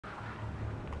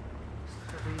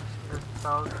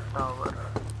South tower.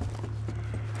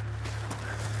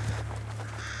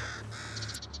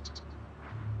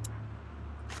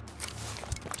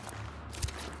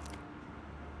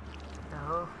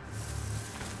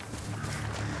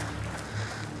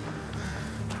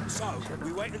 So,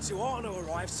 we wait until Arno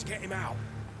arrives to get him out.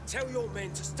 Tell your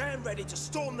men to stand ready to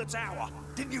storm the tower.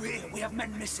 Didn't you hear? We have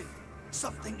men missing.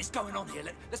 Something is going on here.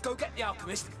 Let's go get the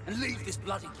alchemist and leave this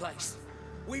bloody place.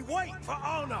 We wait for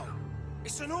Arno.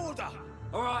 It's an order.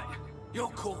 All right, your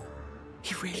call.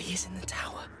 He really is in the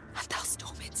tower, and they'll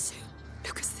storm it soon.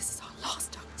 Lucas, this is our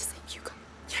last time to save Hugo.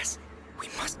 Yes, we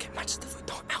must get Match the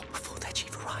Footdog out before their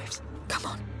chief arrives. Come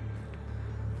on.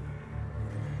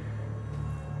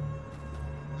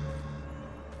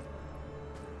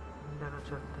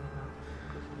 चलते हैं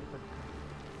कुछ नहीं करते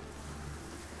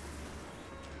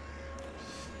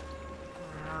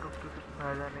यार रुक के कुछ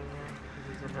फायदा नहीं है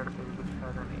किसी से लड़के भी कुछ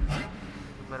फायदा नहीं है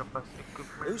मेरे पास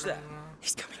इक्विपमेंट नहीं है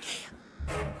He's coming here.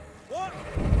 What?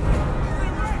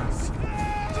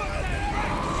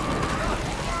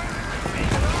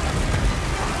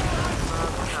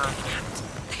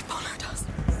 They followed us.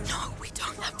 No, we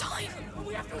don't have time.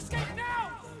 We have to escape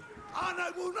now!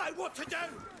 Arno will know what to do!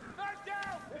 Man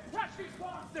down! Let's catch these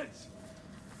bastards!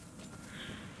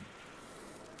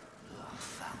 Oh,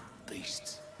 foul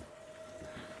beasts.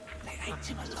 They ate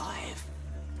him alive.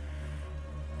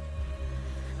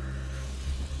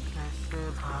 कैसे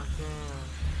भागे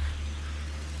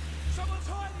Someone's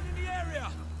hiding in the area!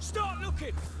 Start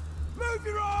looking! Move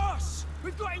your ass!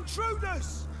 We've got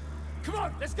intruders! Come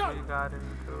on, let's go! We got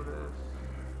intruders.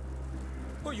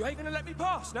 Well, you ain't gonna let me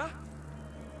pass, nah?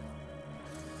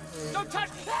 Don't touch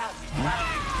me!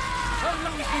 How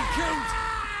long has been killed?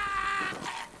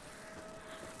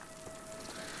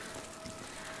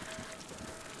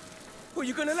 Well,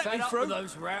 you gonna let Fed me up through? with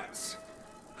those rats.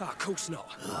 Ah, of course not.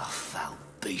 Oh, foul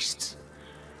beasts.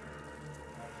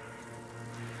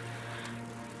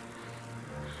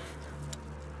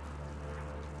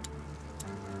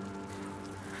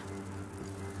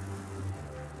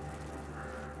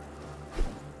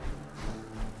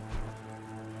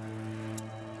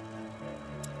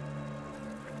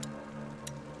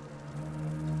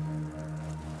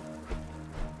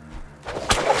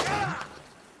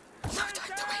 No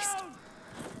time to waste.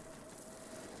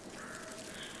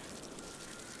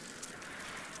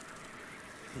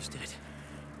 He's dead.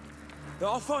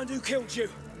 I'll find who killed you.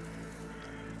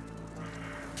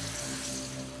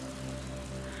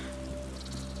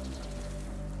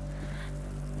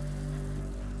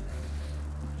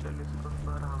 चल इसको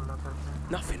पर हमला करते हैं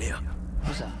Nothing here.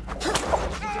 What's that? Need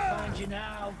to find you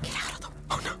now. Get out of the...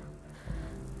 Oh no.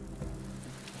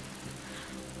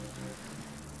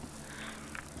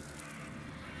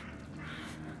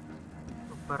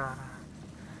 ऊपर आ रहा है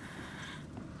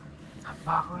अब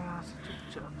भागो यहाँ से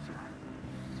चुपचाप से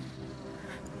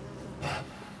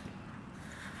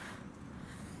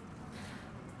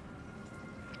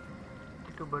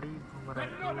ये तो बड़ी घूम रहा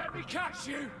Better not let me है catch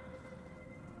you!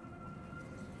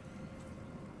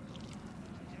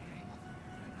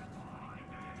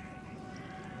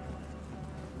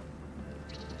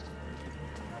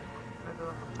 मैं तो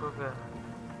हमको क्या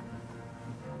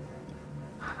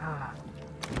हाँ।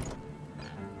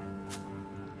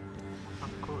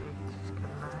 हमको एक चीज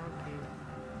करना है कि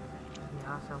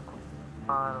यहाँ से हमको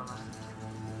पार होना है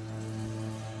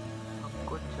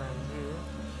हमको चाहिए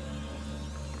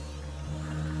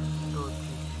दो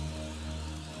चीज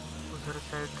उधर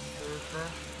साइड सेफ है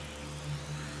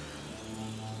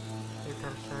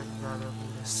इधर साइड ज्यादा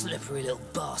भीड़ है Slippery little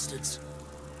bastards.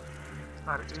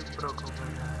 और एक ब्रोक हो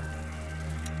गया है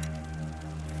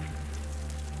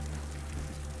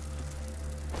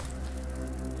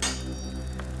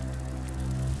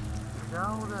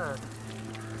जाओ उधर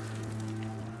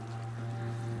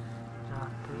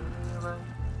जाते हैं भाई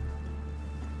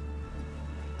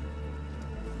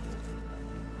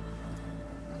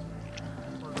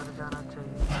उधर जाना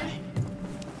चाहिए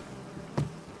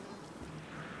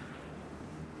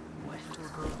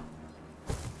कूदो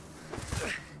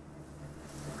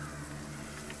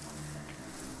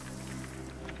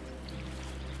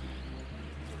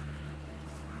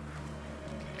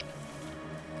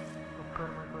ऊपर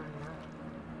में कोई नहीं है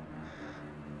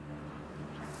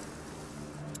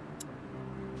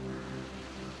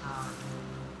हाँ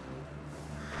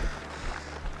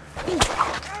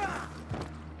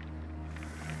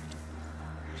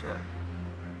चल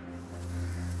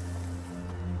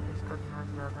इसका ध्यान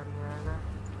ज़्यादा नहीं आएगा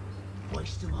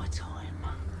Waste of my time.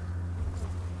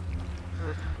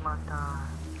 Waste माता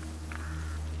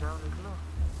जाओ निकलो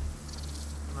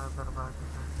मैं बर्बाद हो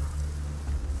जाता हूँ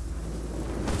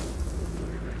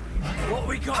What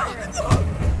we got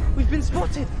him! We've been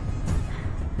spotted!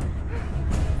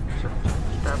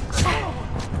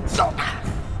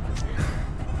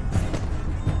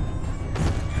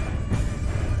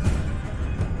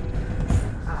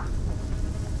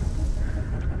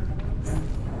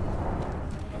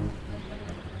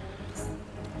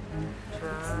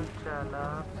 चला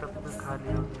सब कुछ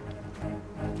खाली हो गया।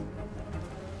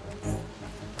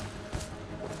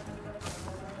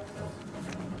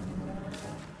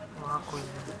 वहाँ कोई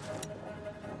नहीं।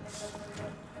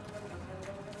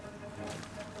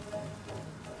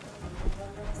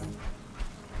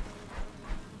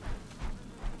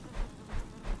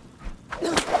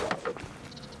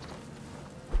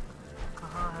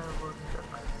 कहाँ है वो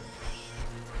जगह?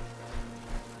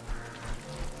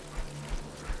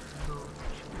 जो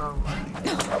छिपा हुआ है।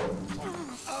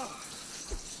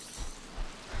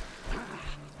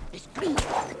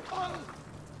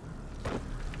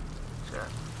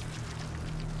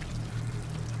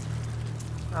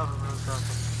 अब हम लोग जा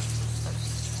सकते हैं।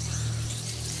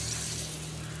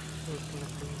 एक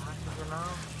लकड़ी यहाँ से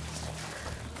जलाओ।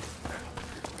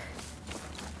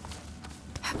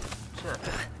 चल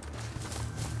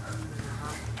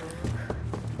यहाँ से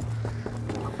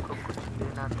हमको कुछ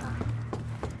लेना था।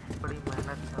 बड़ी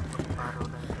मेहनत से हम लोग पार हो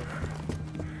रहे थे।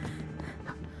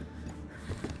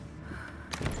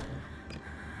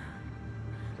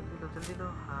 जल्दी लो।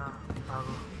 हाँ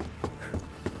भागो।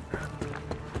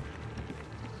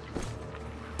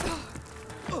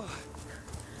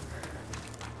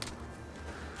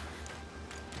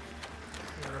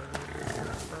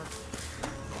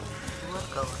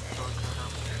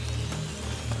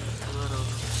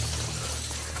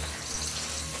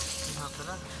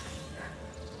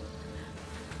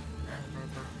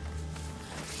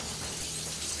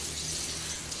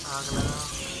 आग लगा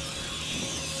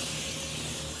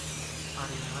और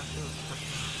यहाँ से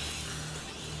उतरना।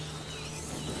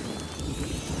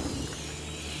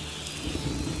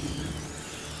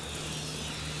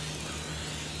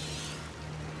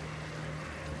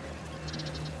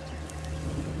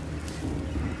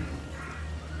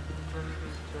 जल्दी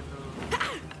चलो।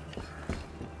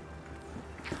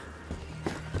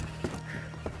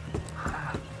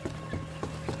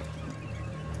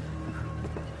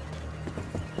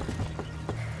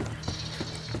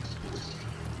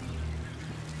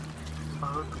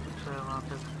 बहुत कुछ है वहाँ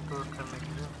पे एक्सप्लोर करने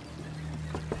के लिए।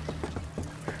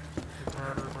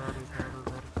 इधर उधर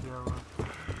किया हुआ।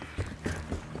 कुछ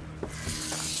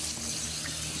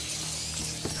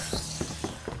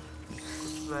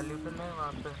वैल्यूबल है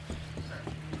वहाँ पे,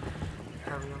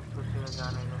 तभी हम सोचेगा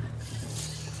जाने का।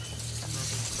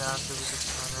 लेकिन चार से भी कुछ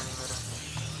खाना नहीं मेरा।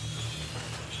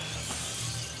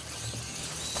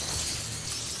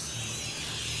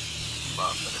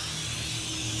 बाप रे।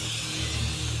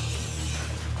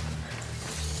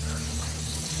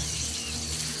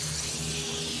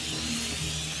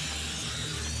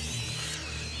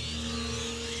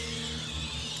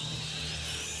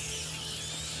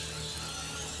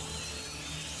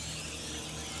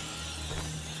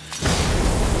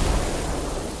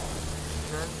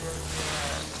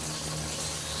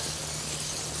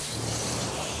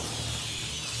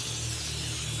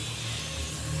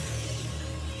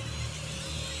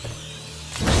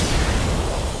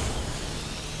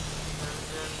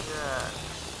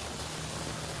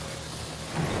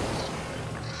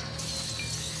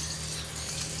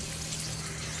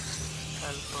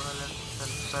 अल्कोहल एंड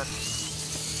सल्फर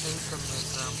यही सब मिल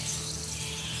रहा हूँ।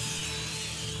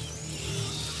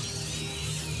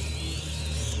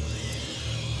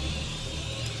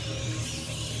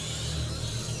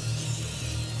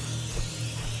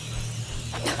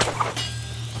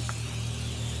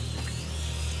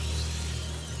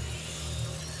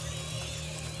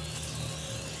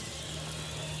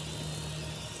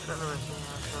 चलो वैसे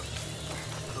यहाँ सब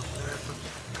रुकने कुछ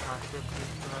खासियत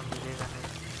चीज़ मिलेगा नहीं।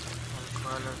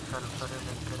 अल्कोहल और सल्फर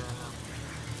लेते रहेगा।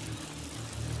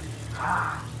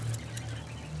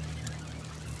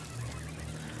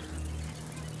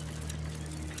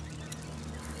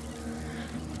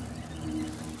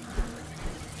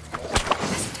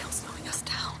 They're still slowing us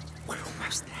down. We're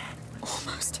almost there.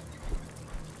 Almost.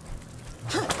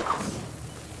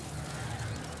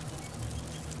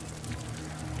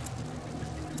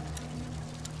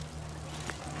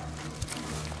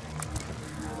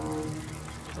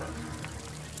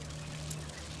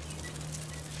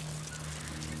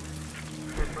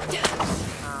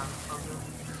 हाँ ओके,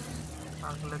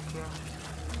 आग लग गया।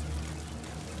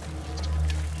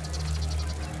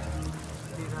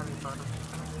 सीधा नहीं पा रहा,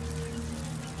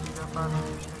 सीधा पा रहा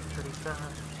तरीका है।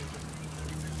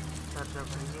 सर जब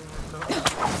ये है तो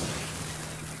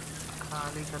खा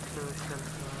खाली करते हुए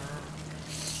चलते हैं।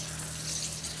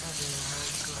 अरे है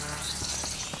तो है,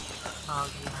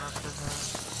 आग यहाँ पे है।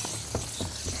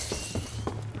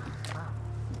 हाँ,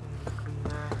 ये लकड़ी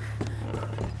है।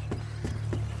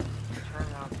 अच्छा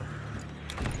यहाँ पे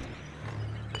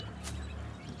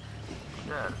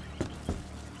यार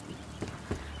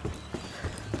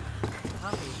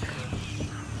हाँ भी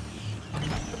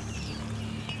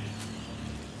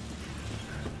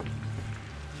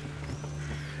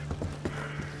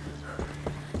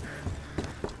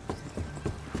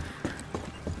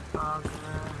आग है।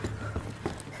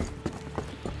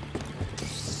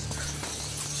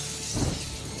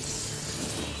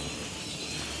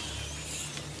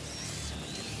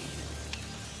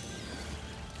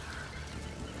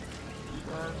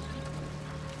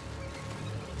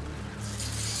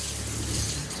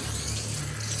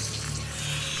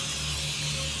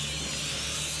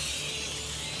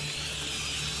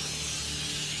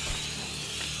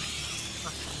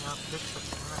 आप देख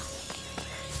सकते हैं ना।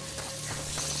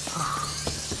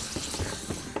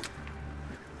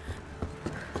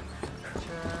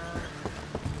 अच्छा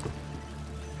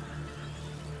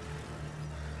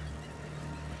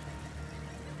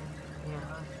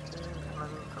यहाँ से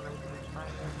मदद तो नहीं कर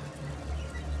पाएंगे।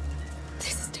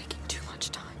 This is taking too much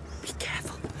time. Be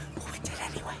careful, or we did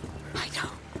anyway. I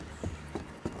know.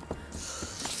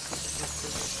 This is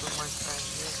taking too much time.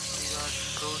 Yes, we are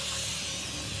good.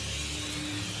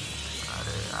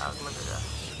 अरे आग लगेगा,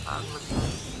 आग लगेगा।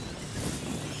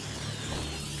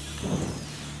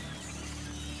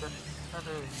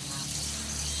 अरे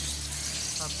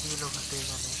अब ये लोग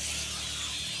हटेगा नहीं।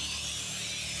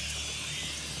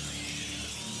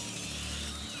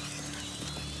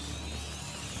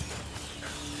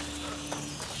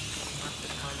 यहाँ से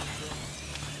खा लेंगे।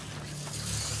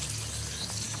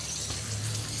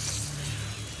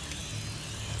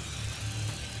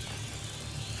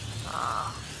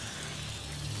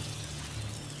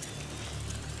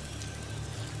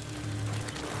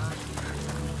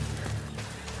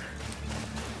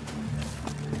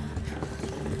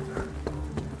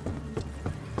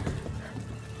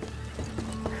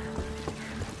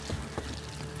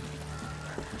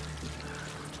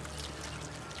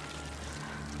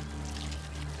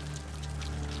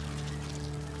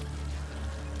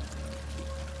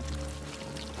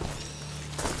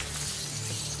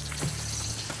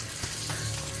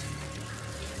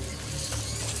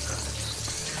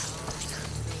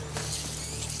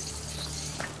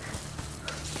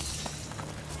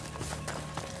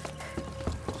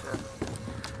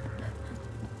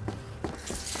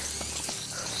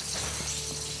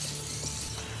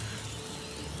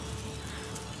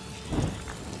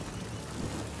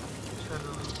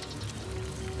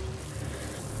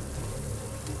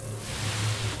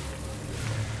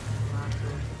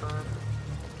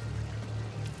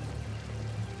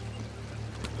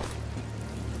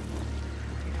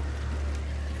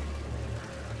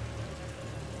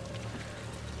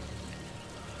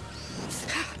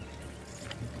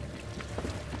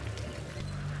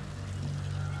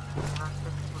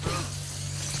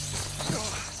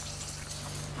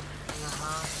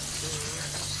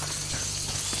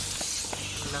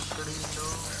 लकड़ी लो।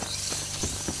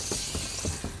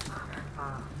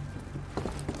 हाँ,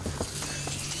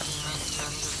 यहाँ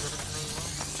जाने की जरूरत नहीं है।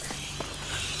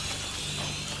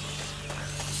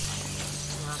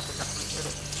 यहाँ से लकड़ी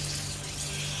चले।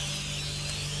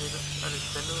 अरे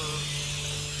चलो,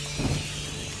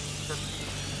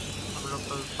 हम लोग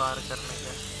को पार करने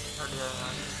का हट जाए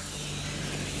यहाँ से।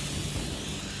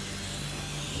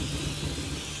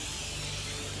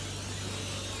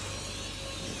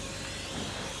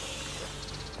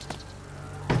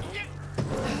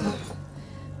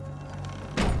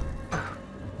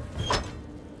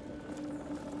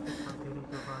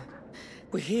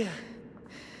 We're here.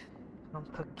 हम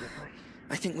थक गए भाई।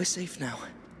 I think we're safe now.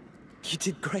 You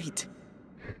did great.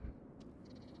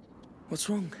 What's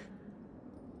wrong?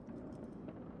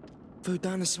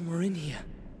 Vodan is somewhere in here.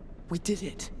 We did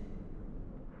it.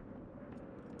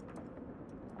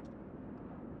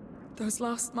 Those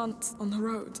last months on the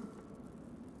road.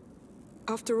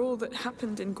 After all that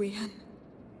happened in Guyenne,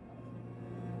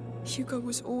 Hugo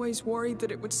was always worried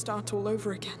that it would start all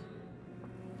over again.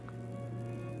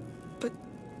 But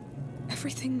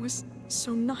everything was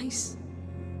so nice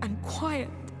and quiet,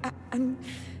 and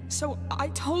so I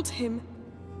told him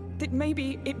that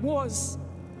maybe it was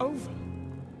over,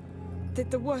 that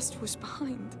the worst was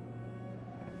behind.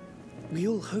 We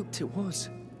all hoped it was.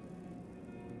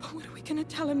 But what are we gonna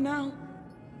tell him now?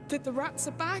 That the rats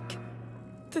are back?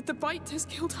 That the bite has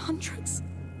killed hundreds?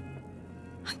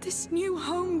 And this new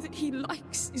home that he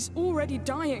likes is already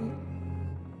dying?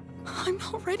 I'm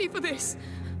not ready for this.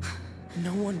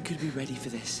 No one could be ready for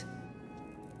this.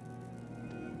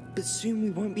 But soon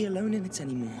we won't be alone in it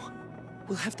anymore.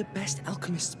 We'll have the best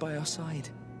alchemists by our side.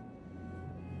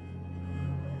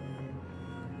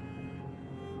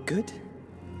 Good?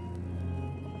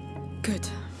 Good.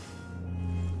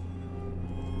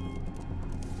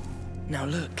 Now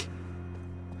look.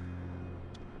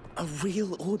 A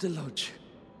real Order Lodge.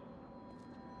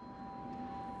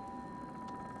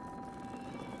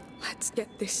 Let's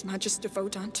get this Magister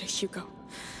Vodan to Hugo.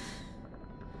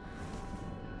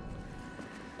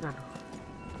 चलो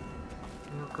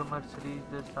newcomers reach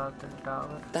the southern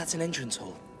tower. That's an entrance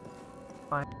hall.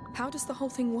 How does the whole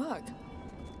thing work?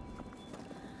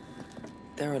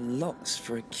 There are locks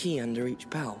for a key under each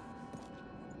bell.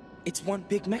 It's one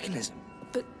big mechanism.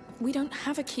 But we don't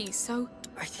have a key, so...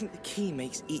 I think the key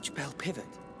makes each bell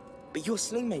pivot. But your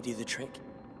sling may do the trick.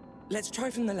 Let's try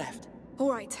from the left.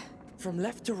 All right. From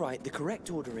left to right, the correct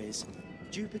order is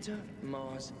Jupiter,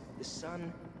 Mars, the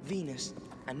Sun, Venus,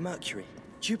 and Mercury.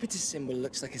 Jupiter's symbol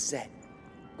looks like a Z,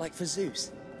 like for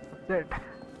Zeus. Z.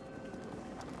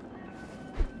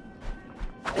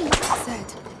 Z.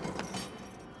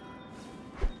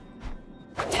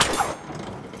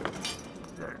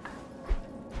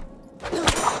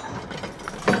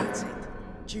 That's it.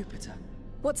 Jupiter.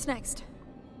 What's next?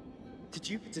 To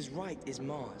Jupiter's right is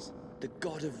Mars, the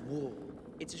god of war.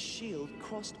 It's a shield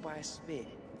crossed by a spear.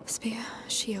 Spear,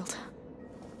 shield.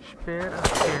 Spear,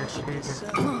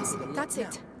 Mars, that's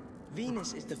it.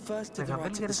 Venus is the first to the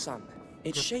right of the sun.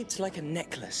 It's shaped like a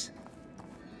necklace.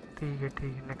 ठीक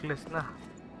है necklace ना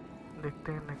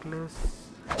देखते हैं necklace.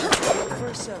 For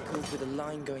a circle with a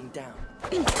line going down.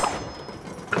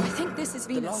 I think this is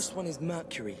Venus. The last one is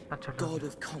Mercury, god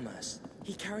of commerce.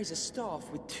 He carries a staff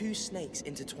with two snakes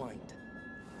intertwined.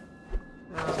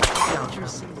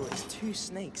 Mercury's symbol is two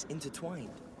snakes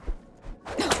intertwined.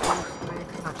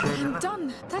 I'm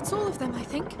done. That's all of them, I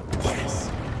think. Yes!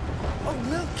 Oh,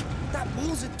 look! That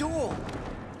wall's a door!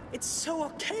 It's so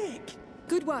archaic!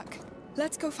 Good work.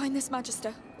 Let's go find this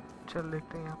Magister. चल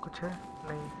देखते हैं यहाँ कुछ है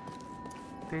नहीं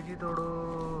तेजी दौड़ो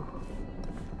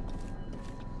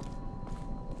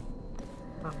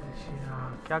हमेशा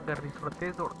क्या कर रही थोड़ा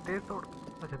तेज दौड़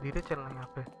अच्छा धीरे चलना है यहाँ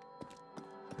पे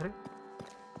अरे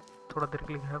थोड़ा देर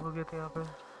के लिए गायब हो गया था यहाँ पे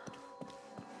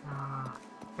हाँ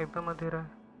एकदम अंधेरा है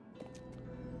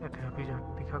ये अभी जाके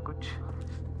दिखा कुछ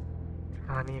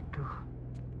कहानी एक तो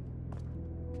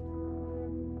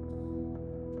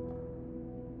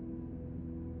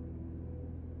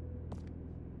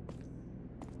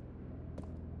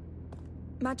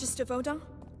Magister Vodan,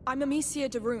 I'm Amicia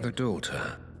de Rune. The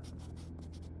daughter.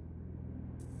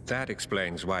 That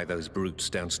explains why those brutes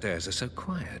downstairs are so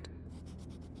quiet.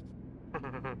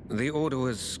 The Order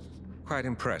was quite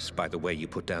impressed by the way you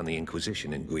put down the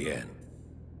Inquisition in Guyenne.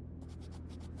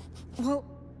 Well,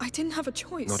 I didn't have a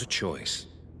choice. Not a choice.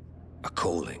 A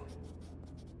calling.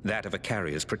 That of a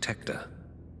carrier's protector.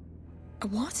 A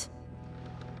what?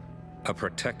 A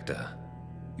protector.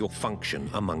 Your function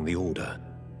among the Order.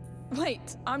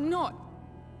 Wait, I'm not.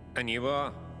 And you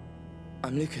are?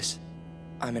 I'm Lucas.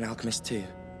 I'm an alchemist too.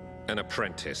 An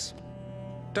apprentice.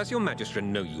 Does your Magistrate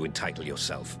know you entitle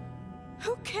yourself?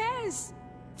 Who cares?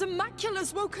 The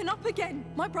macula's woken up again.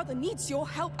 My brother needs your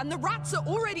help, and the rats are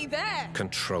already there.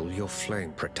 Control your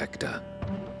flame, Protector.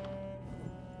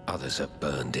 Others are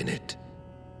burned in it.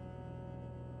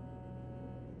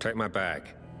 Take my bag.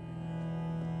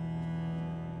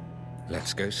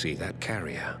 Let's go see that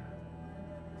carrier.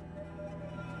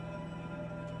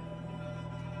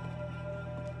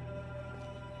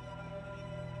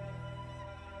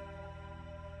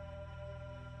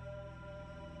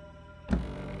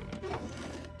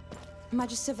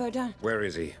 Magister Vodan. Where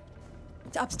is he?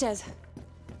 It's upstairs.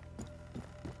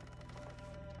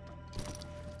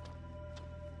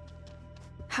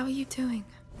 How are you doing?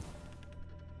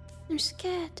 I'm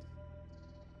scared.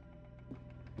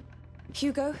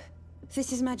 Hugo,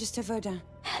 this is Magister Vodan.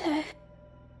 Hello.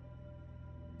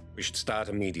 We should start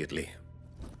immediately.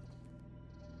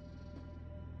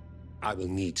 I will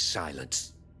need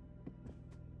silence.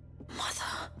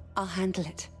 Mother. I'll handle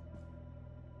it.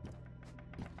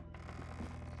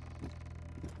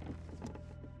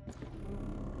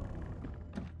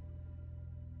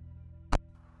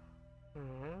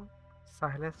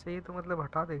 Silence चाहिए तो मतलब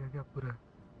हटा देगा क्या पूरा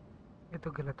ये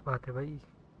तो गलत बात है भाई